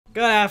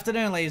Good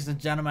afternoon, ladies and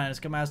gentlemen.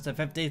 It's Master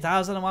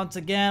 50,000, and once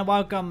again,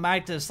 welcome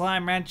back to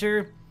Slime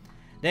Rancher.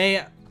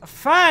 They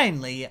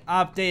finally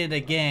updated the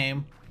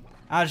game.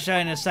 I'll show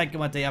you in a second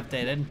what they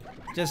updated.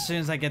 Just as soon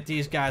as I get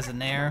these guys in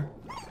there.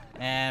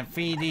 And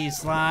feed these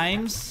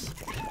slimes.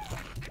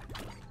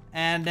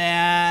 And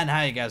then,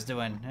 how you guys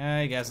doing?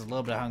 You guys are a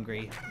little bit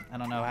hungry. I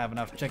don't know if I have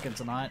enough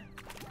chickens or not.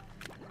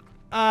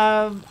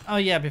 Oh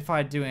yeah, before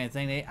I do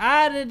anything, they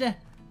added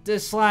the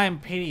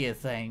Slimepedia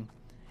thing.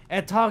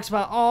 It talks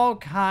about all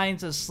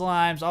kinds of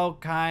slimes, all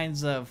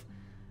kinds of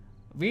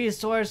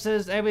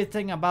resources,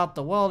 everything about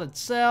the world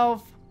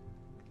itself.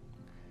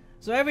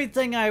 So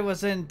everything I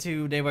was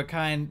into, they're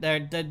different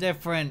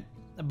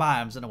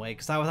biomes in a way.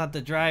 Because I was at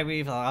the dry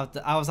reef,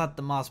 I was at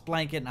the moss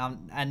blanket,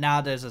 and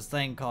now there's this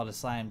thing called the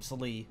slime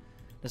sea.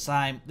 The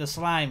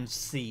slime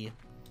sea.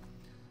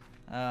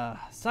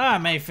 So I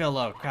may feel a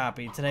little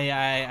crappy today.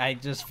 I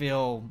just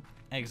feel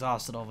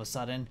exhausted all of a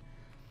sudden.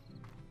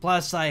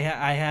 Plus, I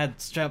had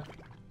strep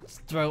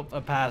throat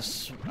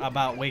past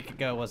about a week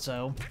ago or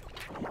so,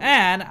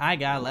 and I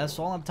got a less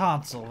swollen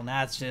tonsil, and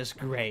that's just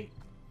great.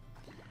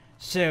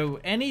 So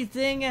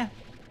anything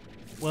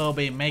will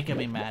be making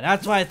me mad.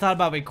 That's why I thought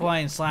about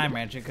recording Slime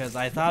Rancher, because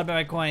I thought about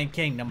recording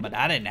Kingdom, but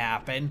that didn't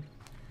happen.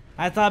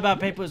 I thought about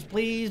Papers,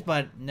 Please,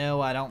 but no,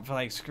 I don't feel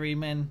like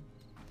screaming.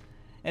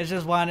 It's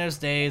just one of those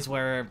days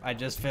where I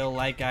just feel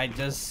like I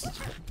just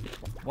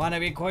want to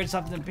record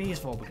something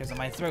peaceful because of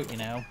my throat, you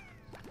know.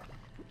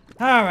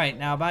 Alright,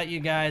 now about you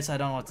guys, I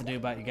don't know what to do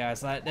about you guys.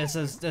 This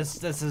is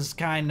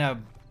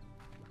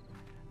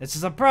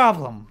a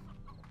problem.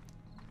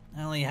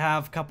 I only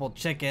have a couple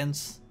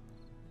chickens.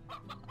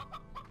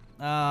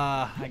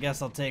 I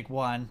guess I'll take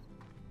one.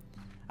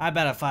 I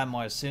better find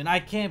more soon.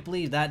 I can't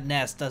believe that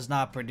nest does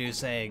not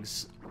produce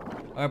eggs.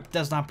 Or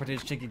does not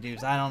produce chicken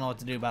doops. I don't know what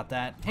to do about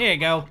that. Here you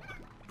go.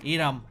 Eat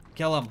them.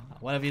 Kill them.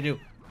 Whatever you do.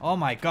 Oh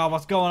my god,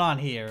 what's going on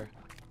here?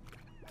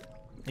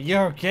 Are you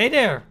okay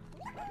there?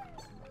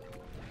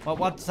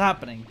 What's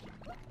happening?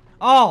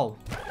 Oh!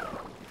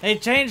 They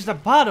changed the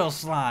puddle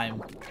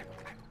slime.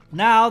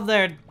 Now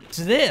they're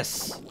to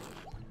this.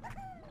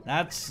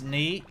 That's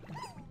neat.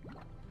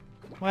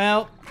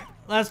 Well,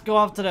 let's go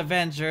off to the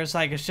adventure so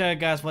I can show you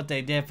guys what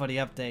they did for the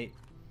update.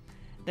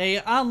 They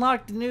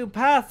unlocked a new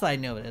path, I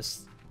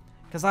noticed.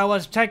 Because I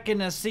was checking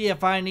to see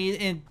if I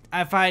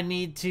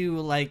need to,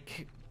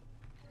 like,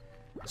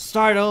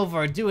 start over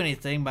or do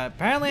anything, but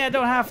apparently I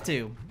don't have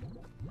to.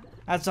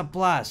 That's a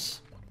plus.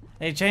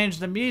 They changed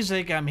the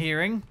music, I'm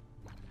hearing.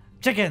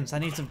 Chickens! I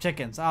need some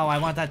chickens. Oh, I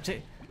want that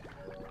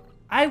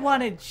I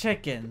wanted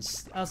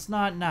chickens. That's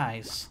not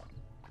nice.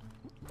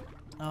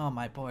 Oh,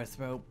 my poor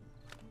throat.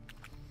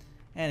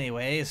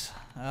 Anyways,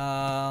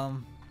 I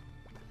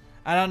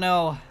don't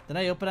know. Did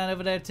I open that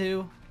over there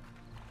too?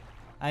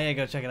 I gotta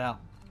go check it out.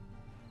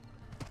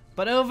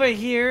 But over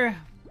here,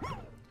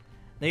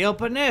 they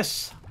open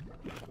this.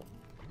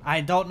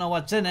 I don't know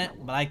what's in it,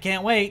 but I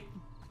can't wait.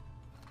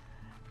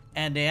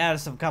 And they added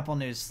some couple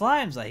new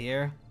slimes, I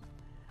hear.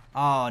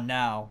 Oh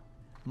no.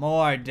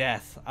 More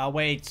death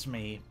awaits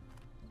me.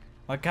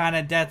 What kind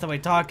of death are we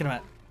talking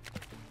about?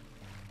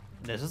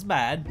 This is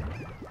bad.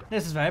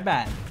 This is very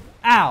bad.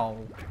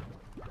 Ow!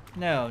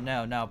 No,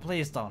 no, no.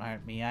 Please don't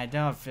hurt me. I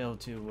don't feel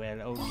too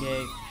well,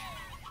 okay?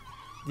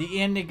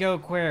 The Indigo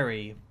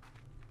Quarry.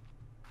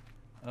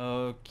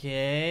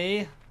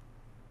 Okay.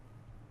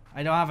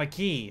 I don't have a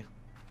key.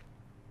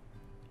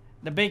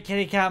 The big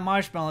kitty cat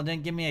marshmallow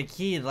didn't give me a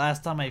key the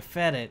last time I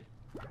fed it.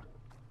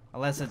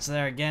 Unless it's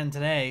there again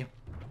today.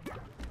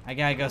 I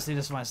gotta go see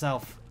this for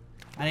myself.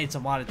 I need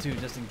some water too,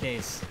 just in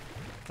case.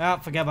 Oh,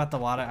 forget about the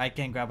water. I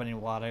can't grab any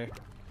water.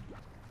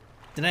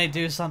 Did I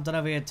do something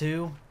over here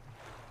too?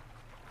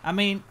 I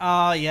mean,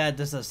 oh yeah,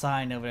 there's a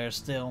sign over there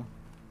still.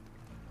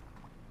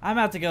 I'm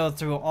about to go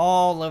through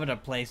all over the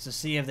place to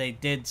see if they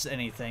did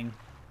anything.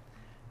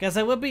 Because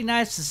it would be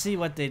nice to see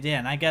what they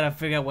did. I gotta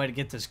figure out where to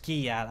get this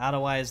key at.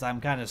 Otherwise, I'm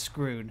kind of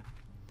screwed.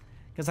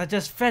 Because I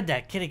just fed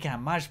that kitty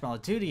cat marshmallow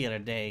too the other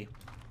day.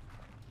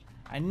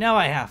 I know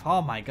I have.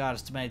 Oh my god,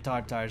 it's too many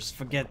tartars.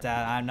 Forget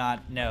that. I'm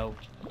not. No.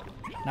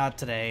 Not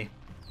today.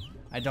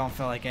 I don't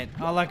feel like it.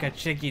 Oh, look, a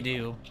chicky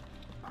do.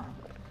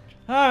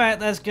 Alright,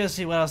 let's go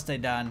see what else they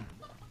done.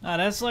 Oh,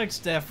 this looks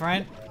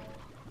different.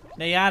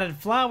 They added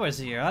flowers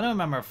here. I don't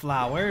remember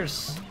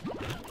flowers.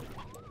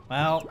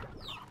 Well,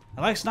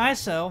 it looks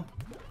nice though.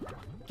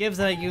 Gives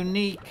a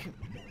unique,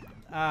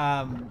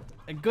 a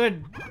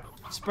good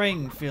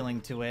spring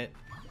feeling to it.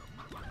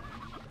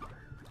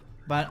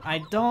 But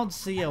I don't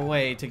see a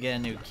way to get a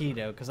new key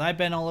though, because I've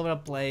been all over the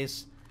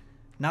place.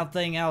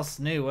 Nothing else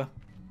new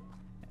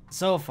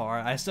so far.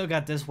 I still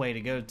got this way to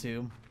go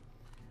to.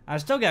 I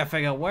still gotta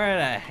figure out where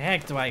the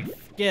heck do I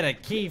get a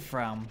key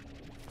from.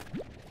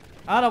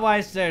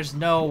 Otherwise, there's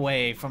no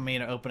way for me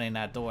to opening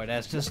that door.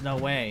 There's just no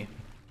way.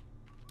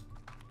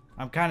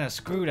 I'm kind of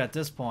screwed at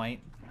this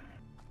point.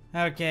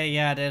 Okay,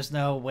 yeah, there's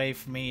no way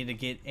for me to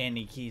get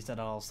any keys at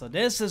all. So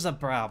this is a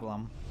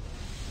problem.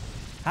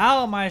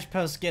 How am I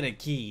supposed to get a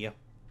key?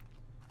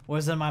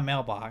 What's in my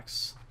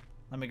mailbox?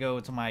 Let me go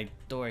to my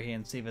door here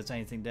and see if it's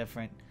anything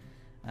different.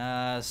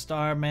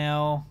 Star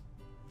mail.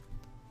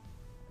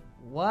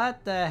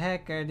 What the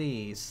heck are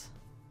these?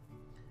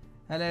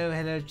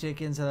 Hello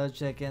chickens,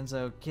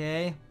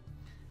 okay.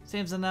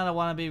 Seems another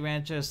wannabe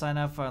rancher signed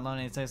up for a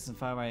Lonely Texan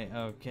 5 right,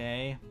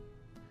 okay.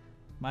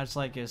 Much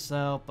like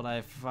yourself, but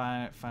I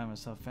find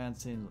myself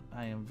fancy.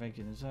 I am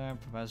Vicky Nazar,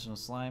 professional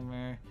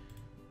slimer.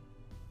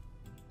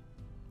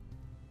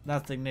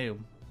 Nothing new.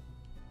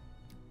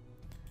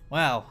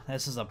 Well,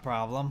 this is a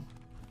problem.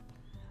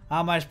 How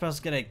am I supposed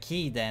to get a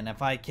key then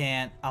if I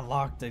can't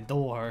unlock the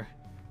door?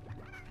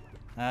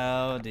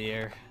 Oh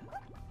dear.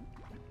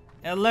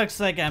 It looks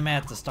like I may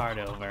have to start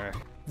over.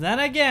 Then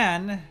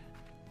again,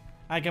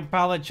 I can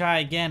probably try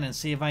again and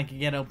see if I can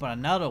get open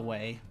another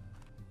way.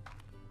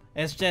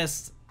 It's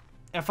just,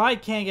 if I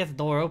can't get the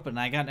door open,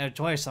 I got no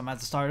choice. I'm gonna have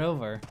to start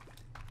over.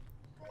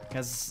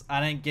 Because I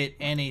didn't get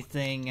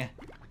anything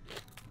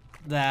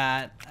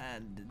that...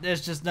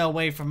 there's just no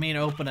way for me to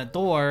open a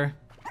door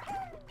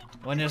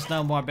when there's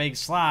no more big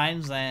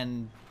slimes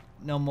and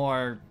no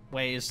more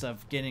ways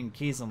of getting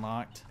keys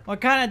unlocked.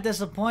 What kind of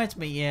disappoints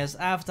me is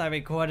after I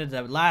recorded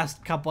the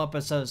last couple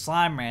episodes of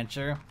Slime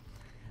Rancher,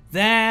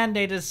 then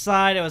they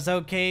decided it was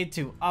okay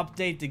to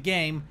update the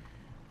game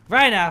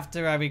right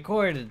after I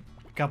recorded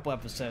a couple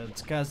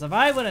episodes. Because if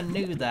I would have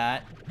knew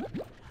that,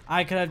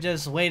 I could have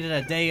just waited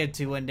a day or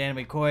two and then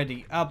recorded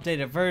the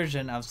updated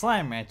version of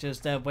Slime Rancher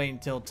instead of waiting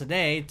until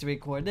today to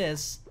record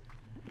this.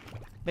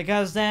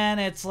 Because then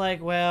it's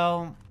like,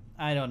 well,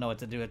 I don't know what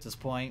to do at this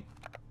point.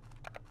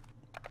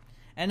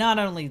 And not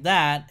only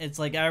that, it's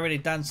like I already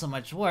done so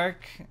much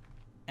work,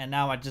 and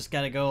now I just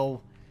gotta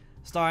go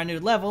start a new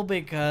level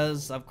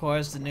because, of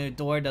course, the new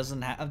door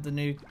doesn't have the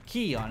new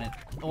key on it.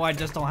 Or I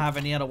just don't have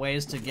any other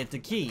ways to get the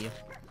key.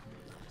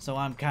 So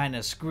I'm kind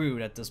of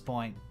screwed at this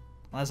point.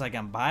 Unless I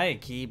can buy a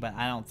key, but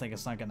I don't think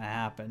it's not gonna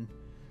happen.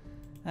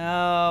 Oh,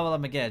 well,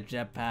 let me get a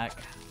jetpack.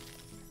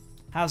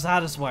 How does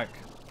this work?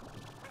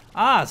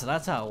 Ah, so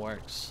that's how it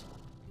works.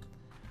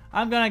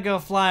 I'm gonna go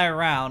fly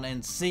around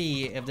and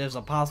see if there's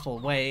a possible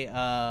way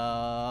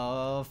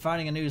of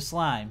finding a new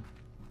slime.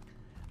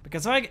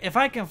 Because if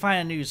I can find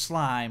a new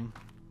slime,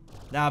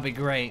 that'll be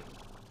great.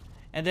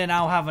 And then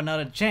I'll have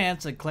another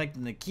chance of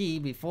collecting the key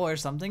before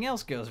something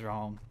else goes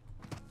wrong.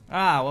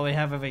 Ah, what we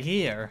have over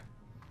here.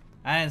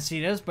 I didn't see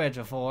this bridge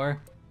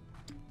before.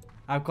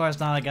 Of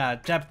course, now I got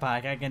a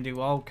jetpack, I can do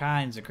all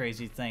kinds of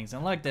crazy things.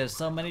 And look, there's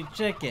so many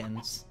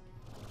chickens.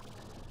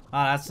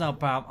 Oh, that's no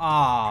problem.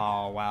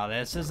 Oh, wow,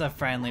 this is a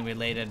friendly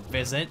related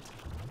visit.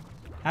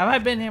 Have I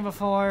been here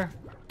before?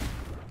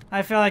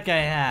 I feel like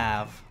I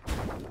have.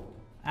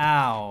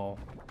 Ow.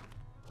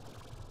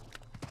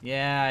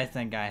 Yeah, I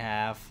think I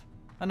have.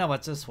 Oh no,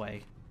 what's this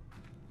way?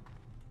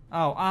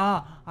 Oh,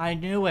 I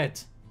knew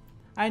it.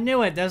 I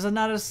knew it. There's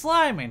another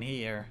slime in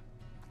here.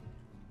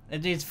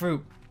 It needs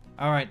fruit.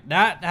 Alright,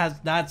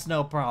 that's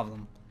no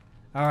problem.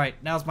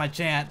 Alright, now's my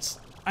chance.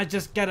 I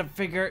just gotta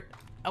figure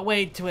a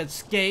way to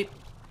escape.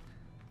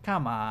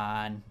 Come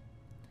on.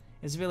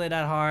 Is it really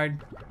that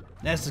hard?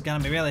 This is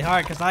gonna be really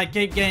hard because I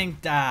keep getting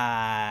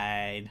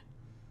died.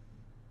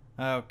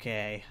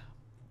 Okay.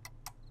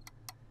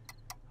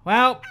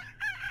 Well,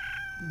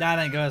 that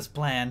didn't go as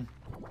planned.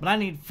 But I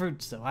need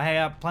fruits though. I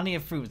have plenty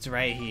of fruits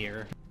right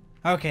here.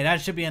 Okay,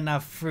 that should be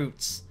enough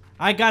fruits.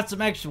 I got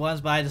some extra ones,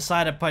 but I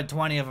decided to put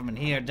 20 of them in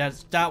here.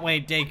 That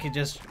way they could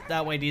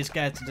that way these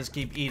guys can just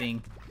keep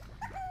eating.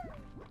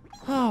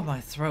 Oh,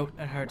 my throat,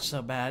 it hurts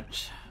so bad.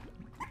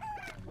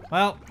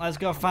 Well, let's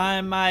go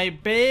find my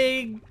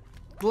big,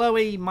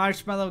 glowy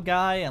marshmallow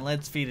guy and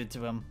let's feed it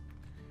to him.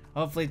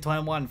 Hopefully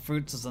 21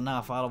 fruits is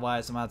enough,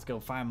 otherwise I'm going to have to go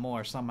find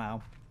more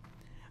somehow.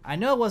 I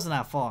know it wasn't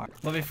that far,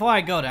 but before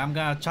I go there, I'm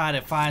going to try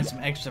to find some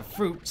extra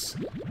fruits,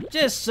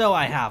 just so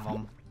I have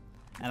them.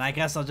 And I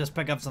guess I'll just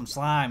pick up some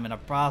slime in the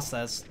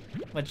process,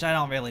 which I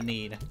don't really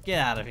need. Get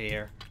out of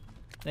here.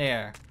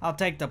 There, I'll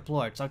take the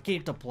plorts. I'll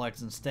keep the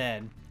plorts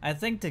instead. I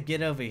think to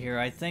get over here,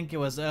 I think it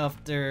was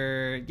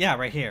after... yeah,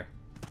 right here.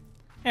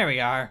 Here we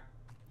are.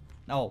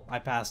 Oh, I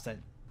passed it.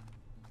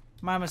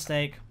 My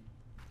mistake.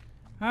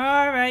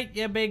 Alright,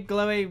 you big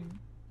glowy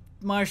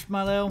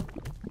marshmallow.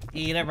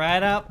 Eat it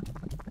right up.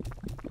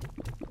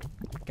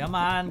 Come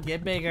on,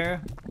 get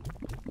bigger.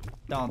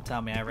 Don't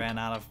tell me I ran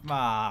out of...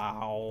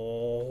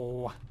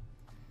 oh.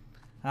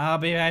 I'll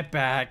be right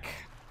back.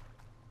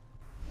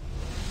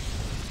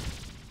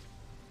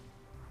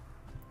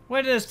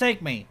 Where did this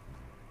take me?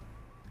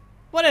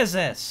 What is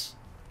this?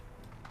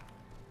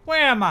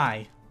 Where am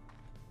I?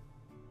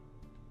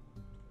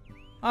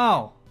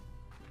 Oh.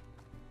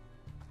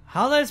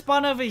 How did I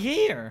spawn over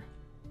here?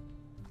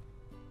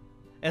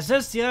 Is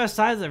this the other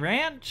side of the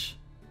ranch?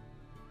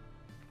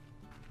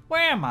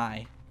 Where am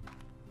I?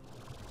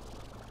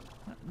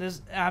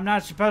 I'm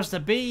not supposed to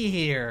be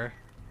here.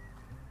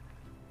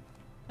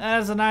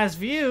 That is a nice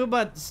view,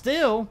 but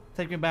still,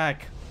 take me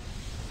back.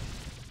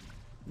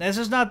 This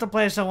is not the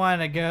place I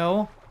wanted to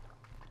go.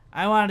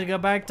 I wanted to go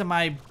back to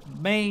my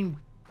main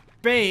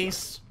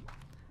base,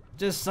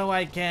 just so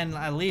I can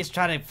at least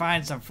try to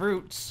find some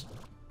fruits.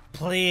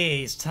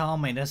 Please tell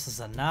me this is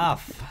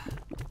enough.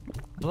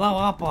 Blow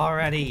up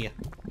already.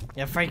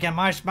 You freaking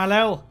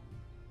marshmallow!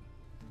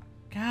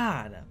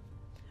 God.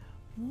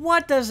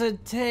 What does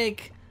it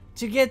take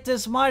to get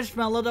this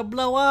marshmallow to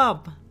blow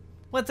up?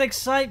 With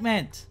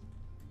excitement!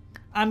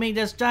 I mean,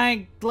 this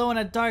giant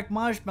glow-in-the-dark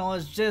marshmallow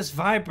is just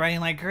vibrating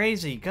like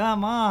crazy.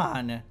 Come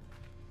on.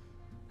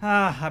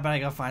 I better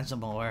go find some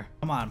more.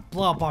 Come on,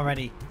 blow up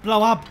already.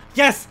 Blow up!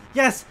 Yes!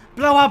 Yes!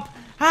 Blow up!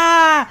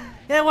 Ah!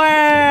 It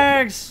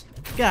works!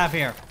 Get out of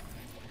here.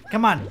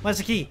 Come on, where's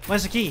the key?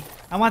 Where's the key?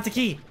 I want the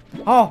key.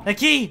 Oh, the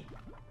key!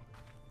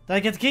 Did I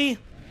get the key?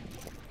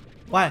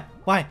 What?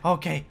 Why?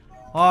 Okay.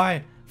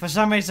 Alright. For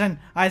some reason,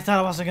 I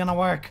thought it wasn't gonna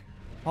work.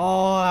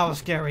 Oh, that was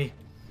scary.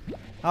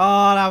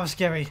 Oh, that was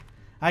scary.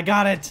 I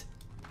got it.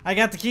 I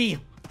got the key.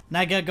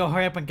 Now I gotta go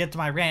hurry up and get to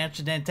my ranch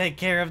and then take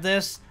care of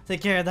this,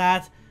 take care of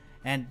that.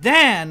 And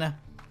then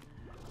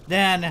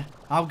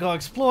I'll go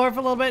explore for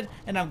a little bit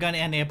and I'm gonna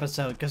end the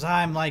episode because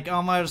I'm like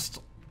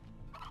almost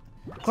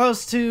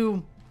close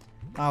to,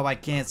 oh, I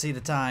can't see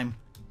the time.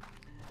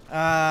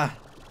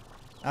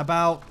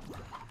 About,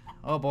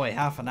 oh boy,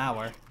 half an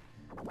hour.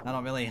 I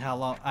don't really how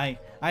long,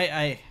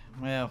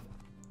 well,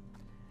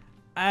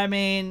 I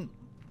mean,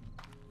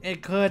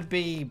 it could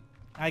be,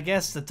 I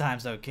guess the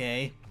time's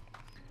okay.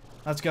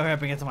 Let's go hurry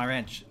up and get to my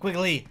ranch.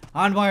 Quickly,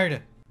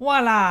 onward.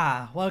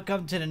 Voila!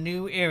 Welcome to the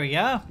new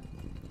area.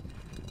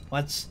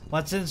 What's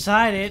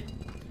inside it?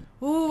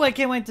 Ooh, I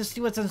can't wait to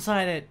see what's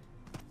inside it.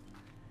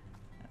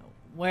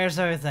 Where's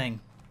everything?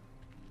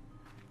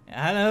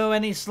 Hello,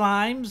 any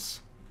slimes?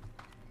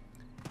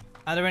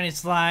 Are there any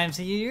slimes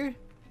here?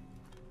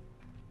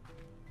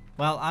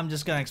 Well, I'm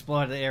just gonna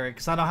explore the area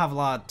because I don't have a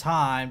lot of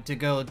time to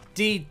go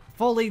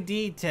fully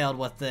detailed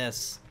with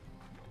this.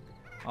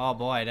 Oh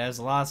boy, there's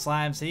a lot of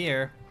slimes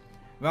here.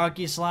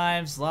 Rocky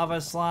slimes, lava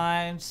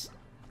slimes,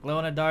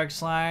 glow-in-the-dark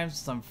slimes,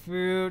 some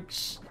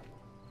fruits.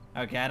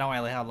 Okay, I don't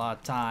really have a lot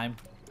of time.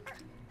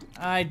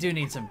 I do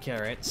need some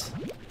carrots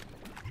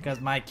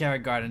because my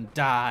carrot garden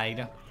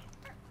died.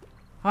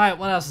 Alright,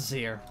 what else is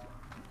here?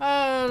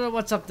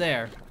 What's up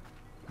there?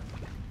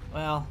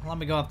 Well, let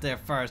me go up there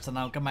first and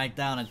I'll come back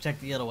down and check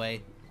the other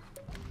way.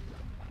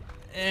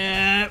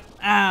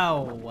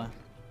 Ow!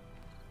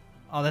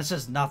 Oh, this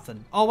is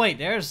nothing. Oh wait,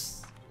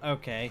 there's...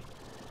 Okay.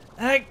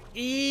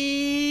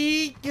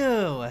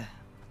 Go.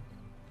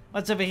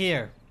 What's over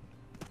here?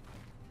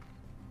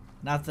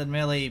 Nothing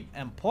really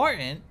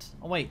important.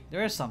 Oh wait,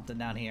 there is something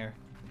down here.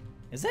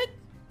 Is it?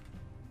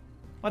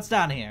 What's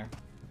down here?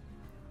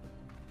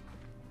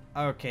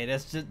 Okay,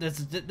 this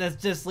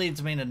just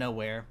leads me to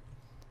nowhere.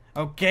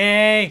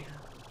 Okay.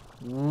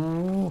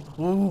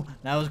 Ooh,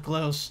 that was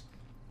close.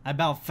 I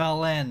about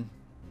fell in.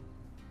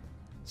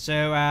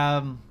 So,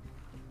 how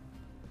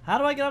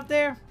do I get up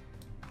there?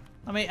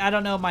 I mean, I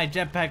don't know if my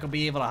jetpack will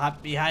be able to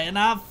be high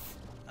enough.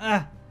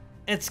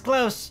 It's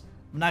close.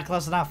 I'm not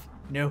close enough.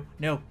 No.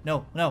 Oh,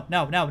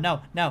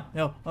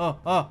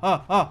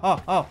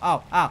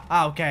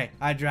 okay.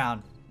 I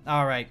drowned.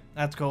 Alright,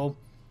 that's cool.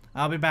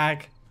 I'll be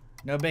back.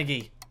 No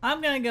biggie. I'm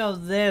gonna go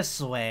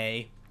this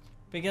way.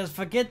 Because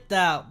forget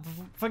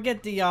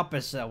the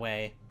opposite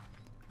way.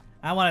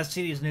 I want to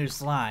see these new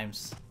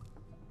slimes.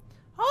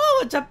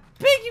 Oh, it's a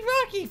big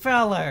rocky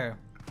feller.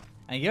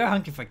 And you're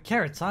hungry for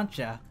carrots, aren't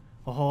you?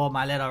 Oh,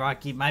 my little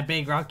rocky, my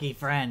big rocky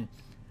friend.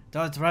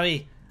 Don't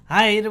worry,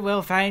 I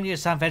will find you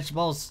some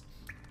vegetables.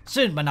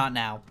 Soon, but not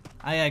now.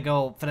 I gotta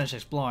go finish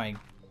exploring.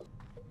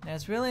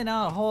 There's really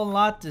not a whole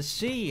lot to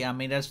see. I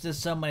mean, there's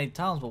just so many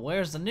tunnels, but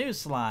where's the new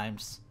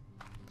slimes?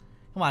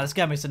 Come on, there's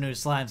gotta be some new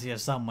slimes here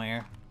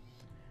somewhere.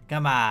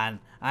 Come on,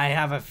 I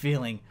have a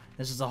feeling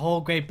this is a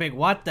whole great big...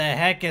 What the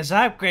heck is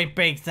that great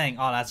big thing?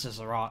 Oh, that's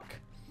just a rock.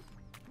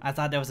 I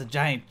thought there was a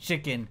giant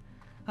chicken.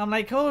 I'm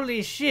like,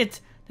 holy shit,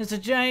 there's a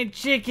giant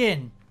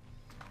chicken.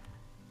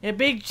 A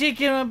big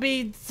chicken would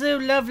be so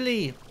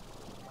lovely.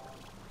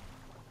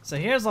 So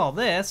here's all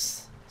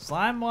this.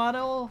 Slime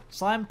waddle,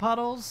 slime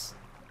puddles.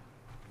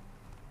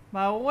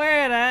 But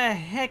where the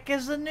heck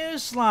is the new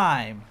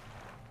slime?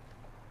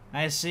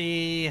 I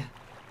see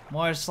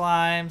more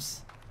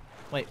slimes.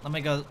 Wait, let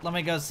me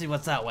go see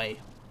what's that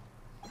way.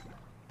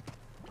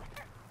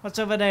 What's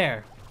over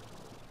there?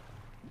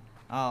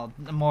 Oh,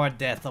 more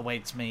death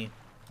awaits me.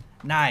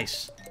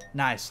 Nice.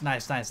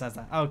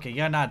 Okay,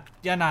 you're not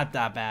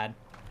that bad.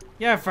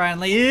 You're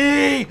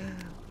friendly.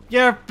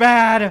 You're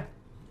bad.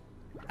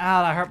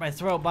 Ow, that hurt my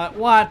throat, but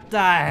what the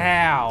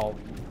hell?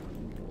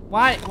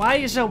 Why are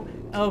you so...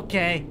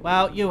 Okay,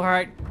 well, you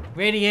hurt.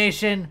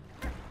 Radiation.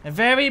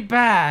 Very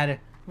bad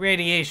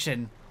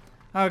radiation.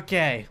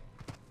 Okay,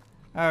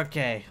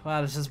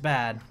 well, this is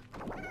bad.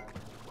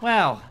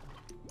 Well,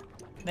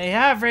 they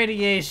have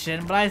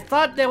radiation, but I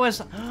thought there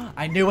was...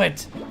 I knew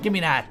it! Give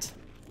me that!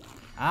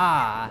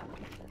 Ah,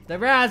 the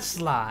rat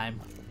slime.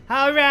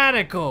 How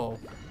radical!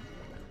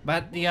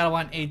 But the other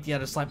one ate the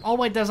other slime. Oh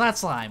wait, there's that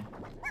slime.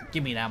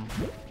 Give me them.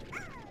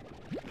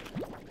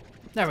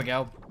 There we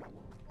go.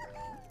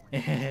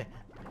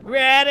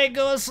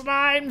 Radical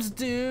slimes,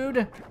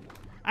 dude!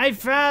 I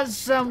found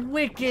some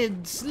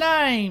wicked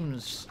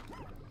slimes!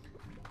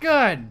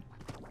 Good!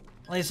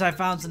 At least I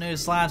found some new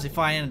slimes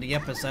before I ended the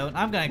episode.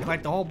 I'm gonna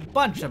collect a whole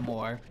bunch of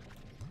more.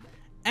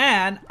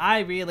 And I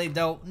really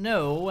don't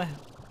know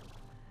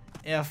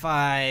if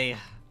I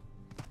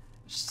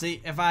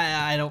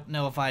don't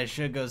know if I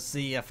should go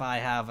see if I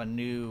have a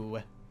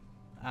new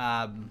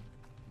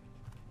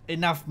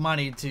enough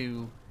money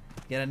to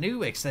get a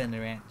new extended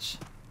ranch.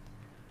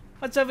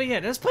 What's over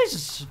here? This place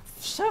is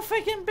so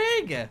freaking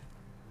big.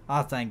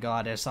 Oh, thank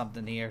God there's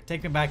something here.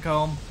 Take me back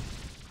home.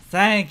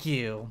 Thank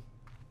you.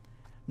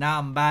 Now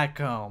I'm back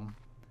home.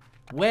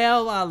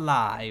 Well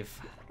alive.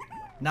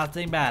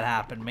 Nothing bad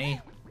happened to me.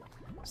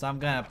 So I'm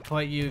gonna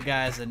put you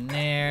guys in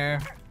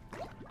there.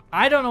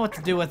 I don't know what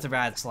to do with the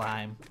rat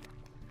slime.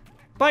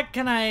 But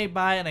can I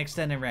buy an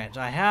extended ranch?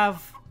 I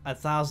have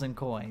 1,000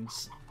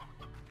 coins.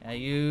 No.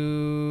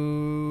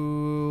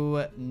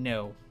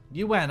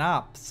 You went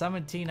up.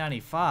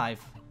 17.95.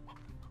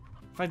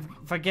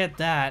 Forget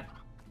that.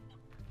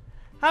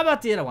 How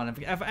about the other one?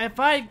 If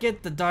I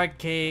get the dark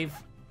cave,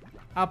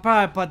 I'll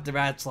probably put the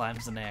rat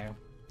slimes in there.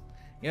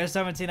 You're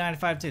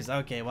 17.95 too. So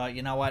okay, well,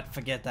 you know what?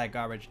 Forget that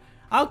garbage.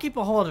 I'll keep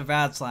a hold of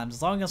rat slimes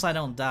as long as I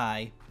don't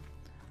die.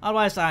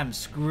 Otherwise, I'm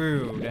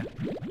screwed.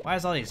 Why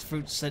is all these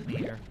fruits sitting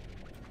here?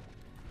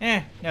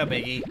 No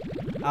biggie.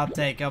 I'll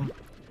take them.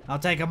 I'll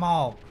take them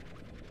all.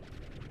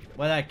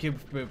 Where'd that cube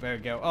fruit bear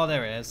go? Oh,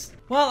 there it is.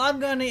 Well, I'm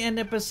going to end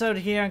the episode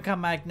here and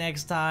come back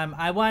next time.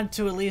 I want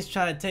to at least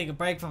try to take a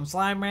break from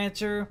Slime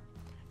Rancher,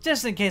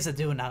 just in case I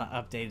do not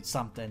update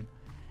something.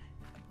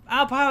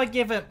 I'll probably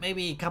give it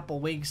maybe a couple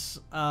weeks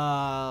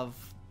of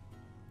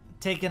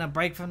taking a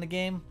break from the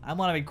game. I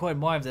want to record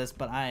more of this,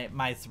 but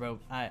my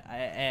throat,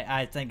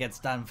 I think it's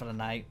done for the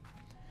night.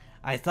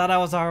 I thought I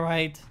was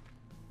alright,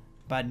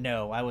 but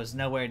no, I was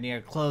nowhere near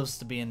close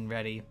to being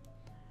ready.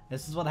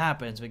 This is what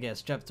happens when we get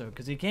strep throat,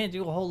 because you can't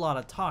do a whole lot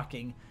of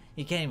talking.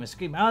 You can't even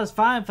scream. I was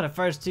fine for the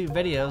first 2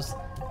 videos,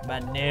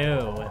 but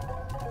no.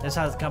 This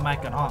has to come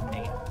back and haunt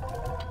me.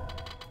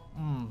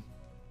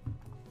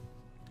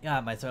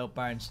 God, my throat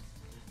burns.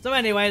 So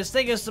anyways,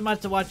 thank you so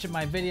much for watching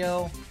my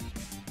video.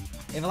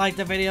 If you liked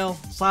the video,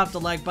 slap the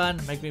like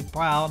button, make me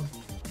proud.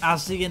 I'll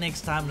see you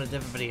next time in a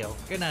different video.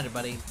 Good night,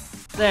 everybody.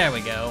 There we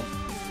go.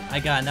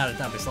 I got another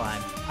type of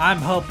slime. I'm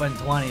hoping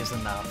 20 is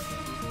enough.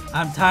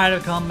 I'm tired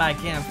of coming back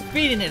here and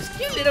feeding this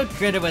cute little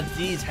critter with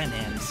these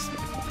hen-hens.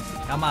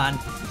 Come on.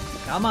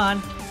 Come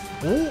on.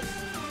 Ooh.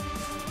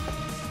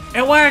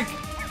 It worked!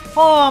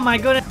 Oh my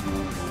goodness.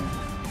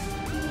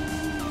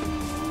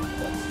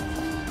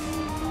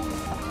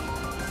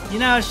 You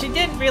know, she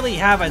didn't really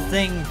have a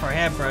thing for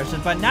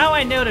hairbrushes, but now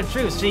I know the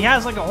truth. She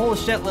has like a whole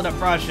shitload of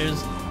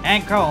brushes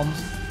and combs.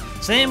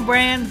 Same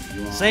brand,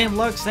 same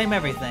look, same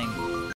everything.